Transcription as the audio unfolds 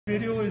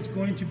Video is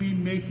going to be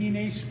making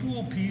a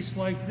spool piece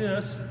like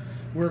this.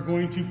 We're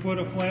going to put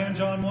a flange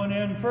on one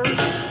end first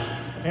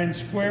and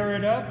square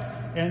it up,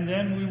 and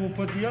then we will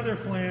put the other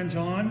flange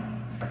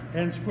on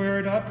and square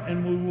it up,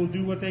 and we will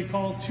do what they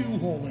call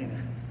two-holing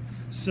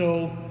it.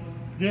 So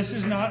this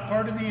is not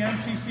part of the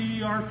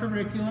NCCER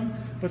curriculum,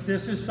 but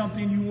this is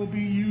something you will be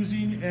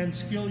using and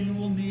skill you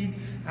will need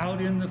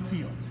out in the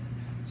field.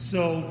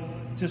 So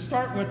to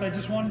start with, I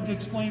just wanted to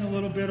explain a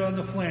little bit on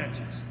the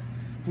flanges.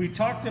 We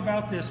talked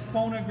about this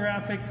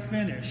phonographic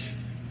finish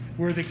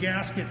where the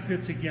gasket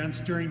fits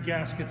against during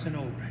gaskets and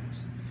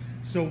O-rings.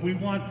 So we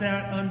want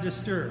that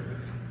undisturbed.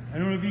 I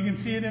don't know if you can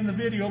see it in the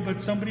video,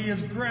 but somebody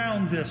has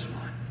ground this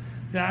one.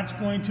 That's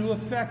going to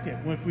affect it.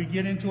 If we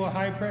get into a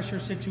high pressure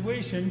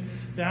situation,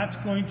 that's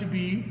going to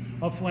be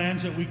a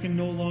flange that we can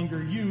no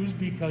longer use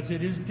because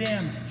it is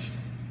damaged.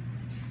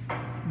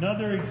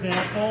 Another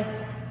example,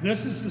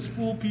 this is the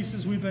spool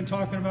pieces we've been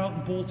talking about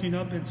and bolting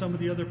up in some of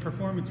the other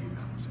performance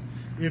evals.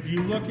 If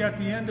you look at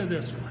the end of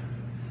this one,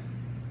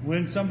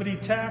 when somebody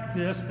tacked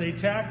this, they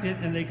tacked it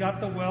and they got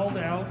the weld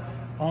out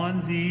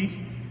on the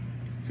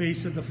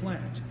face of the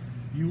flange.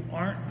 You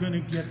aren't going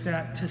to get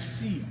that to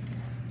seal.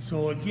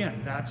 So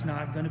again, that's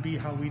not going to be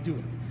how we do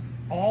it.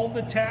 All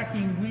the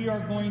tacking we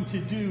are going to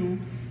do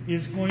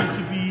is going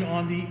to be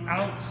on the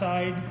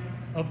outside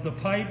of the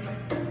pipe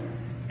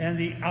and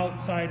the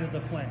outside of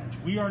the flange.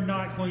 We are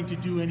not going to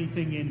do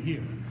anything in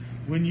here.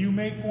 When you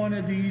make one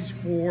of these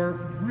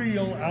for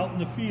real out in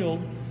the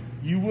field,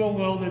 you will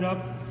weld it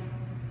up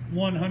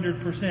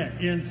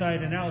 100%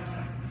 inside and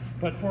outside.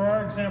 But for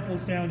our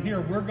examples down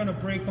here, we're going to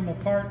break them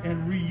apart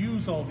and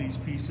reuse all these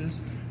pieces,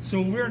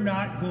 so we're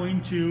not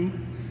going to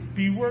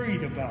be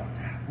worried about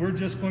that. We're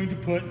just going to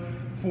put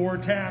 4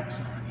 tacks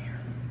on here.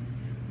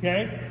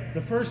 Okay?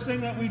 The first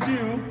thing that we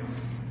do,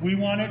 we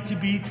want it to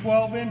be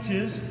 12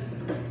 inches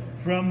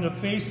from the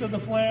face of the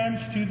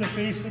flange to the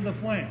face of the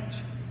flange.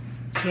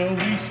 So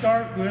we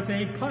start with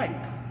a pipe,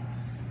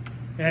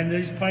 and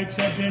these pipes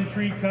have been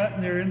pre-cut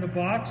and they're in the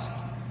box.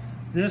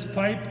 This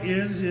pipe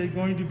is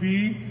going to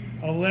be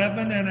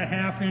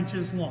 11.5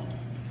 inches long.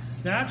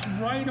 That's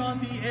right on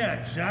the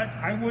edge.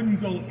 I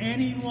wouldn't go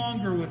any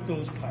longer with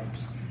those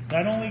pipes.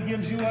 That only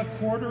gives you a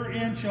 1/4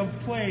 inch of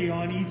play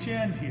on each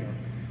end here.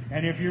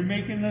 And if you're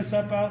making this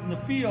up out in the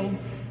field,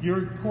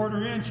 your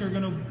 1/4 inch, you're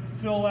going to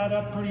fill that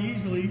up pretty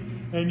easily,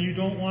 and you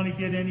don't want to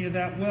get any of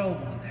that weld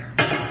on there.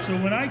 So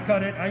when I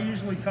cut it, I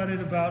usually cut it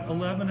about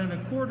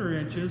 11.25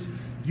 inches,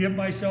 give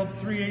myself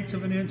 3/8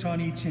 of an inch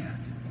on each end.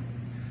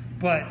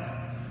 But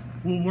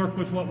we'll work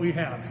with what we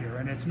have here,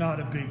 and it's not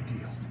a big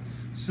deal.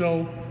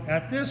 So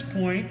at this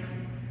point,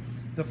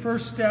 the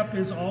first step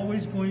is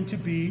always going to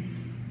be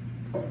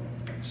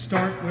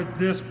start with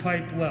this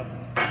pipe level.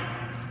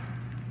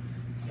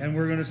 And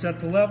we're going to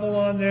set the level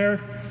on there,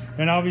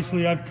 and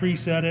obviously I've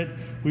preset it.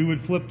 We would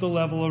flip the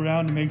level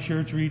around to make sure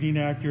it's reading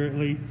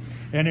accurately,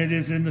 and it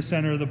is in the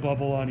center of the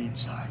bubble on each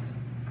side.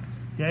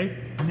 Okay,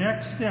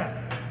 next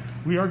step,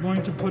 we are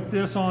going to put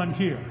this on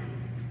here.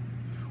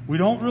 We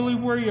don't really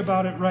worry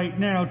about it right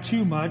now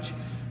too much.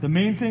 The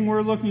main thing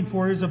we're looking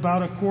for is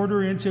about a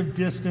 1/4 inch of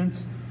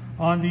distance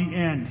on the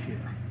end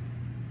here,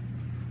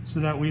 so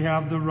that we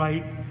have the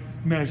right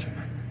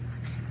measurement.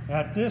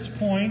 At this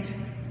point,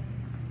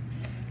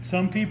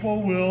 some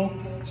people will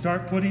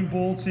start putting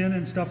bolts in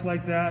and stuff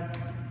like that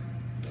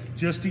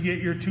just to get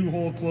your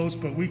 2-hole close,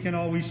 but we can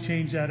always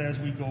change that as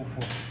we go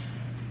forward.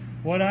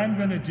 What I'm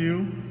going to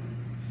do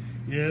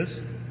is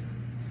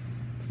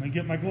I'm going to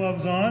get my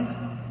gloves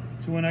on,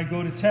 so when I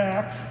go to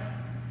tack,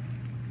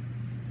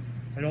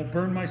 I don't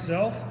burn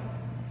myself.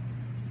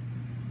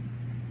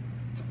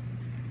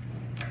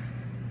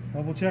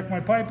 Double check my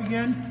pipe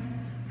again.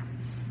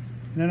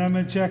 Then I'm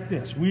going to check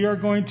this. We are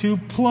going to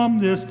plumb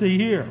this to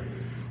here.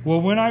 Well,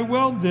 when I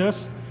weld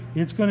this,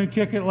 it's going to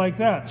kick it like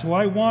that. So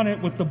I want it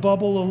with the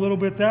bubble a little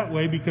bit that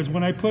way, because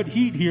when I put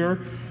heat here,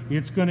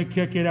 it's going to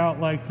kick it out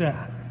like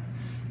that.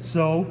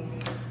 So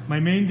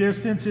my main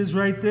distance is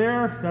right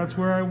there. That's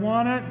where I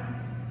want it.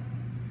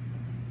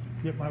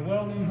 Get my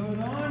welding hood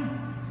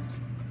on.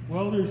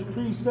 Welder's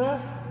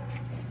preset.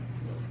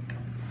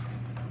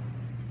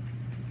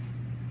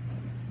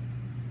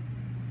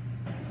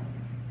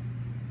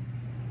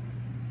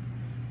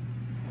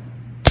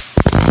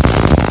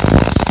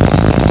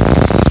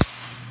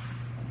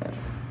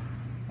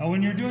 Now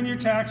when you're doing your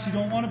tacks, you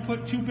don't want to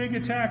put too big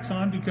of tacks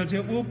on because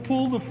it will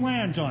pull the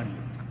flange on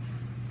you.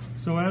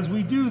 So as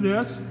we do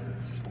this,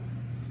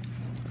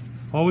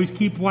 always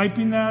keep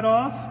wiping that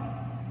off.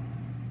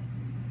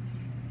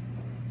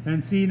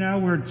 And see, now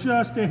we're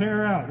just a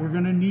hair out. We're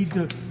going to need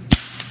to,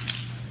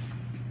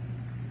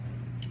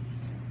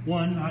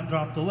 one, not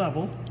drop the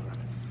level,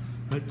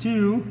 but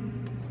two,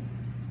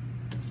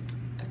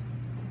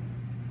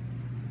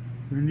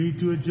 we need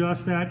to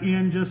adjust that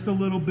in just a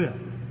little bit.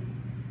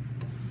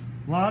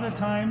 A lot of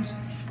times,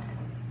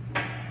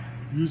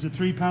 use a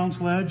 3-pound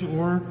sledge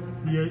or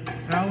the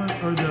Allen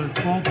or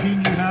the ball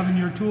peen you have in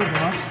your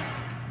toolbox,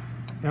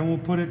 and we'll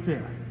put it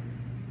there.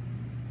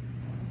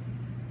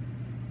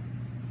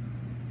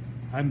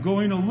 I'm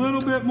going a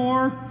little bit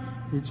more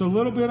It's a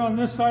little bit on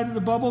this side of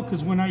the bubble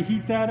because when I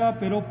heat that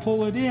up, it'll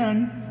pull it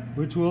in,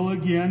 which will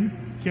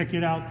again kick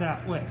it out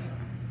that way.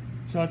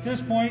 So at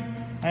this point,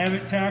 I have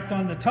it tacked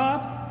on the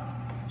top.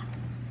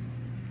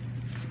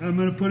 I'm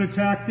going to put a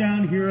tack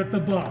down here at the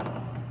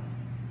bottom.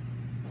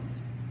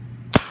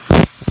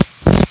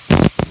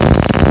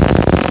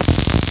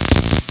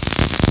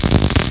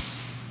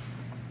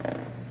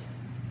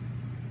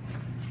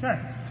 Okay.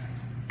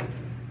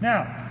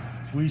 Now,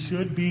 we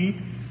should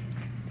be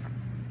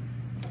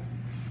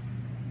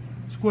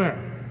square.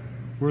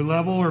 We're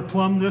level or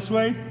plumb this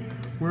way.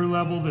 We're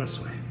level this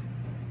way.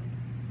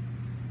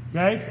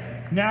 Okay?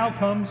 Now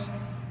comes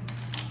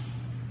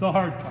the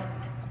hard part.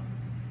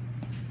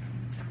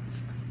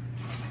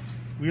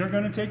 We are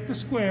going to take the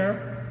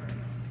square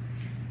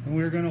and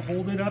we're going to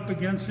hold it up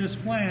against this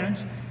flange,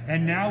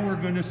 and now we're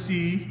going to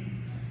see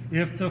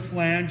if the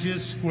flange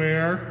is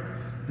square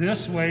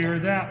this way or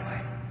that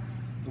way.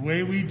 The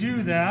way we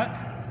do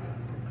that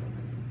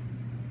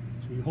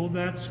is we hold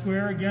that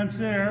square against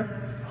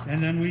there,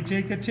 and then we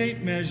take a tape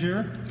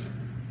measure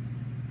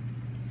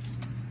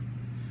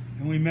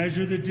and we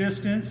measure the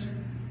distance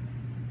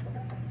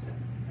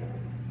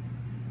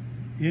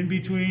in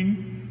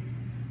between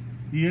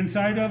the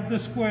inside of the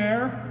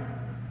square,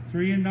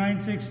 3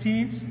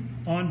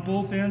 9/16, on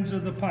both ends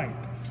of the pipe.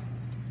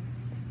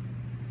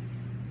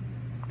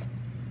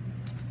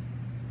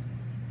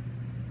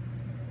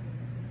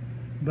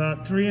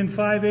 About 3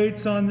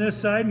 5/8 on this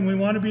side, and we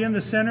want to be in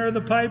the center of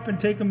the pipe and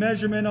take a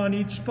measurement on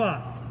each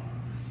spot.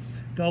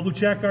 Double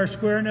check our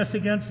squareness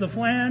against the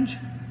flange.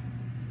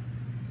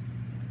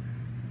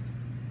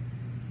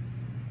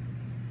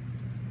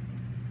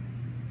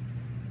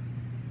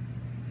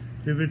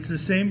 If it's the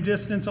same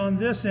distance on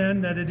this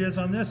end that it is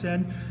on this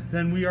end,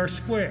 then we are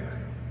square.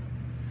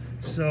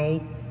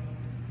 So,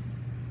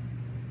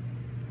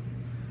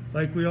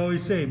 like we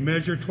always say,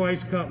 measure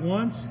twice, cut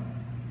once.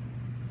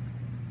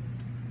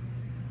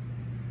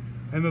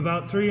 I'm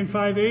about 3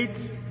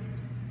 5/8,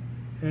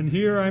 and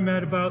here I'm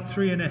at about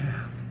 3 1/2.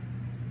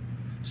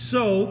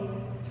 So,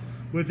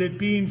 with it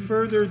being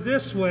further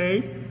this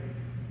way,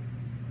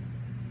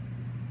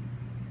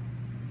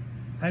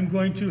 I'm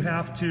going to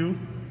have to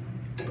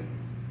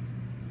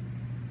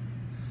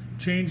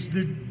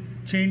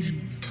change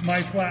my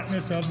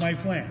flatness of my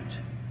flange.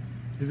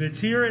 If it's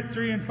here at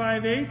 3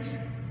 5/8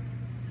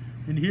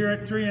 and here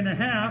at 3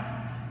 1/2,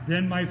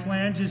 then my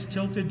flange is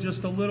tilted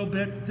just a little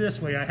bit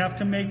this way. I have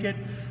to make it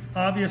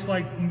obvious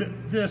like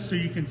this so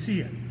you can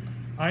see it.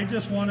 I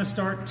just want to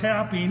start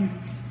tapping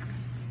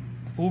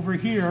over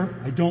here.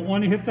 I don't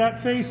want to hit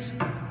that face.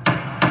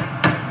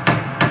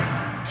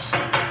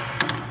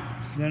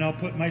 Then I'll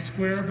put my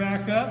square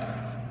back up.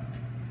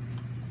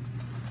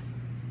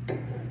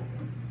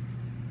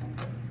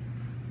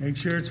 Make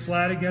sure it's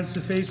flat against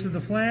the face of the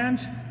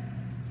flange.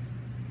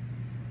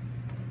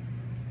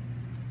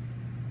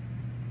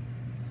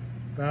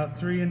 About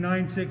 3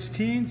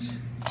 9/16.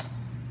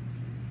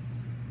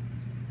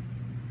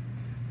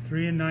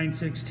 3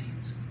 9/16.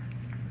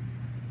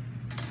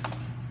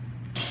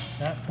 At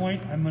that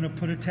point, I'm going to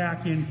put a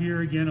tack in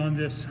here again on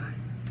this side.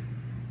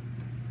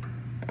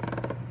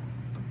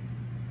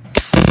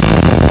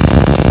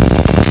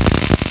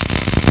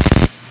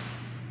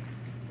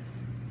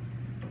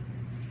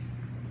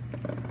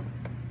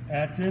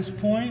 At this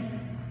point,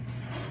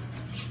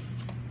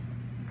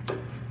 you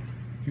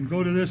can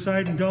go to this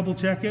side and double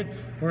check it,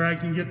 or I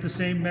can get the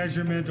same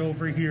measurement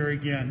over here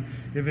again.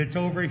 If it's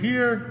over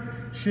here,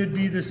 should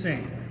be the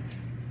same.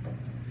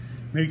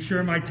 Make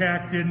sure my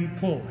tack didn't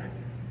pull it.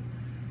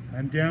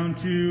 I'm down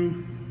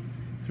to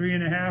 3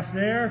 1/2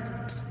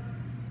 there.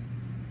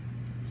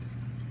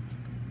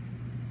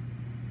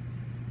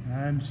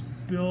 I'm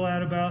still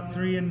at about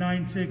 3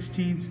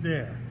 9/16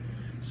 there.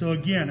 So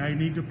again, I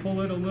need to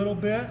pull it a little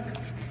bit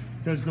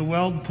because the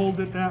weld pulled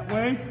it that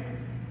way.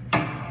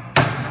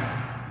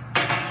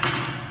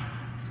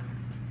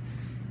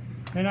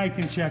 And I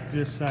can check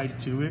this side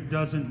too. It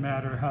doesn't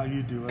matter how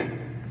you do it.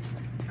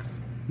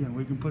 Again,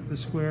 we can put the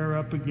square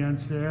up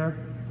against there.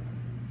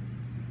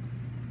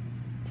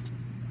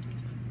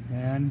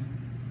 And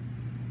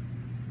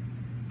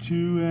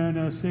 2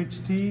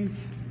 1/16.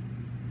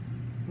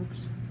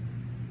 Oops.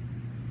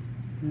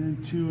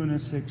 And 2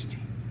 1/16.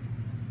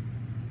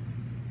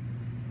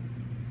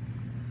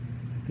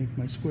 I think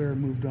my square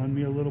moved on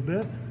me a little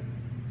bit.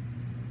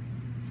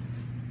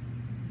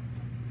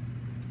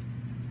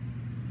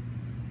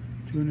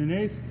 Two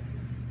 1/8.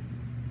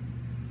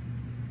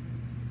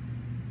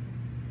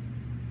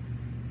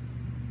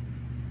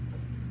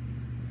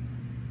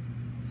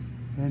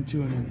 And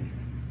 2 1/8.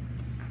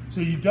 So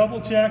you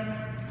double check,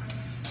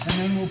 and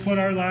then we'll put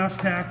our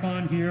last tack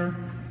on here.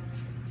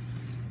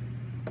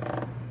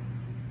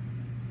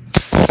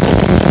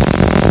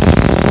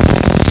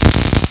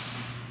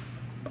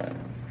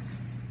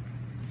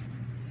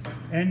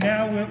 And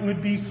now it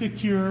would be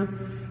secure,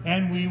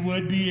 and we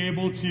would be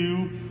able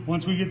to,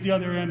 once we get the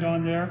other end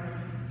on there,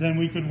 then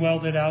we could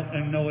weld it out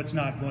and know it's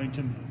not going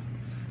to move.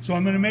 So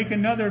I'm going to make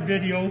another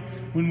video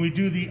when we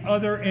do the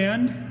other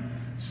end.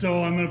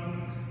 So I'm going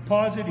to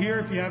pause it here.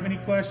 If you have any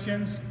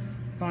questions,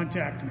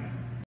 contact me.